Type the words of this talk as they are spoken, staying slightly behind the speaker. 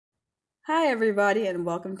Hi everybody and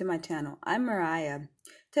welcome to my channel. I'm Mariah.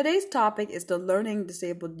 Today's topic is the learning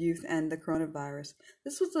disabled youth and the coronavirus.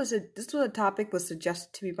 This was a topic was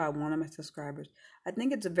suggested to me by one of my subscribers. I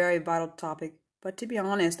think it's a very vital topic, but to be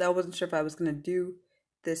honest, I wasn't sure if I was going to do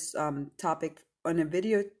this topic on a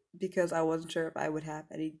video because I wasn't sure if I would have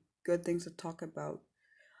any good things to talk about.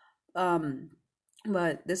 Um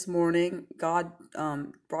but this morning God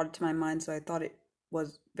brought it to my mind, so I thought it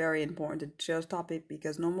was very important to share this topic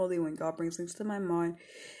because normally when God brings things to my mind,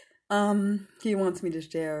 he wants me to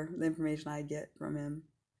share the information I get from him.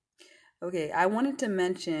 Okay, I wanted to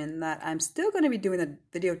mention that I'm still going to be doing a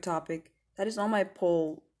video topic that is on my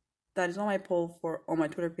poll, for on my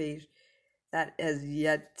Twitter page. That has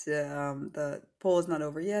yet the poll is not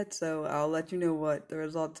over yet, so I'll let you know what the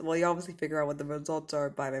results. Well, you obviously figure out what the results are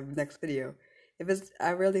by my next video. If it's,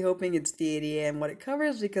 I'm really hoping it's the ADA and what it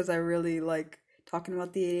covers because I really like talking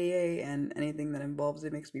about the ADA and anything that involves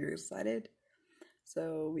it makes me really excited.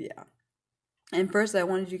 So yeah. And first, I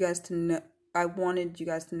wanted you guys to know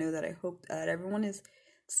that I hope that everyone is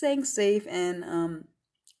staying safe and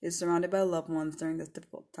is surrounded by loved ones during this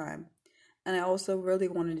difficult time. And I also really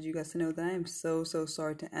wanted you guys to know that I am so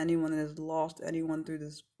sorry to anyone that has lost anyone through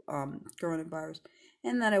this coronavirus,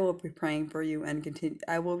 and that I will be praying for you and continue.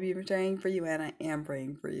 I will be praying for you, and I am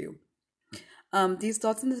praying for you. These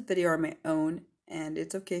thoughts in this video are my own, and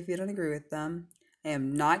it's okay if you don't agree with them. I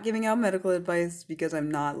am not giving out medical advice because I'm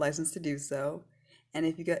not licensed to do so. And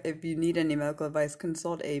if you need any medical advice,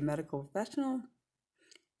 consult a medical professional.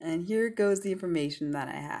 And here goes the information that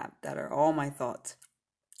I have that are all my thoughts.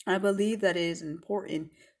 I believe that it is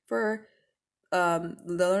important for the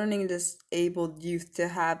learning disabled youth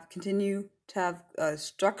to continue to have a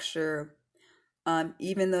structure,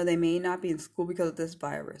 even though they may not be in school because of this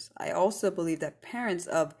virus. I also believe that parents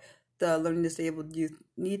of the learning disabled youth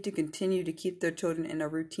need to continue to keep their children in a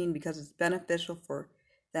routine because it's beneficial for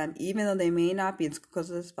them, even though they may not be in school because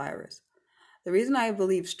of this virus. The reason I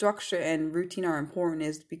believe structure and routine are important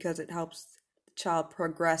is because it helps the child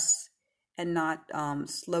progress and not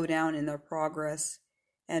slow down in their progress.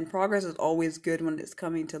 And progress is always good when it's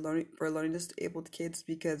coming to learning disabled kids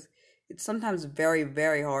because it's sometimes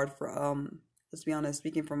very hard for let's be honest,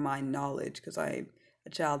 speaking from my knowledge, because I'm a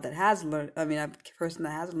child that has learned. I'm a person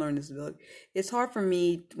that has a learning disability. It's hard for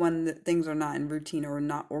me when things are not in routine or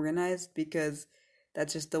not organized because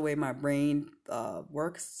that's just the way my brain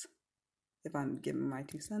works. If I'm giving my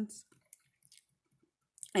 2 cents.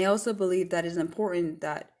 I also believe that it is important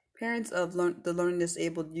that parents of the learning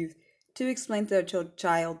disabled youth to explain to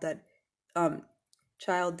their um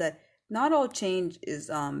child that not all change is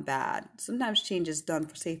bad. Sometimes change is done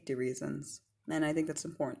for safety reasons, and I think that's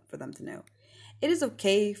important for them to know. It is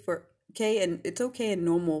okay and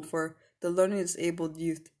normal for the learning disabled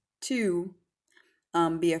youth to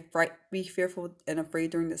be fearful and afraid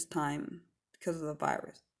during this time because of the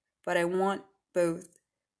virus. But I want both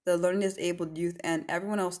the learning disabled youth and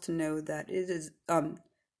everyone else to know that it is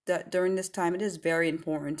that during this time it is very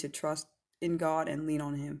important to trust in God and lean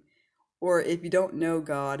on Him. Or if you don't know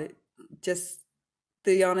God, just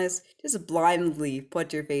to be honest, just blindly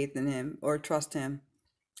put your faith in Him or trust Him.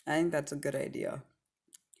 I think that's a good idea.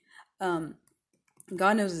 Um,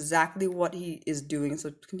 God knows exactly what He is doing,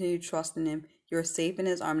 so continue to trust in Him. You're safe in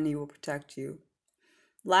His arm, and He will protect you.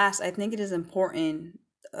 Last, I think it is important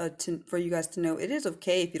for you guys to know it is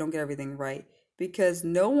okay if you don't get everything right because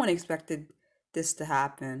no one expected this to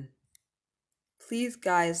happen. Please,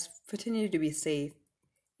 guys, continue to be safe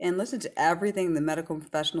and listen to everything the medical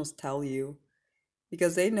professionals tell you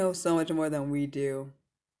because they know so much more than we do.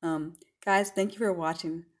 Guys, thank you for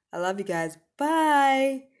watching. I love you guys.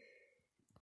 Bye.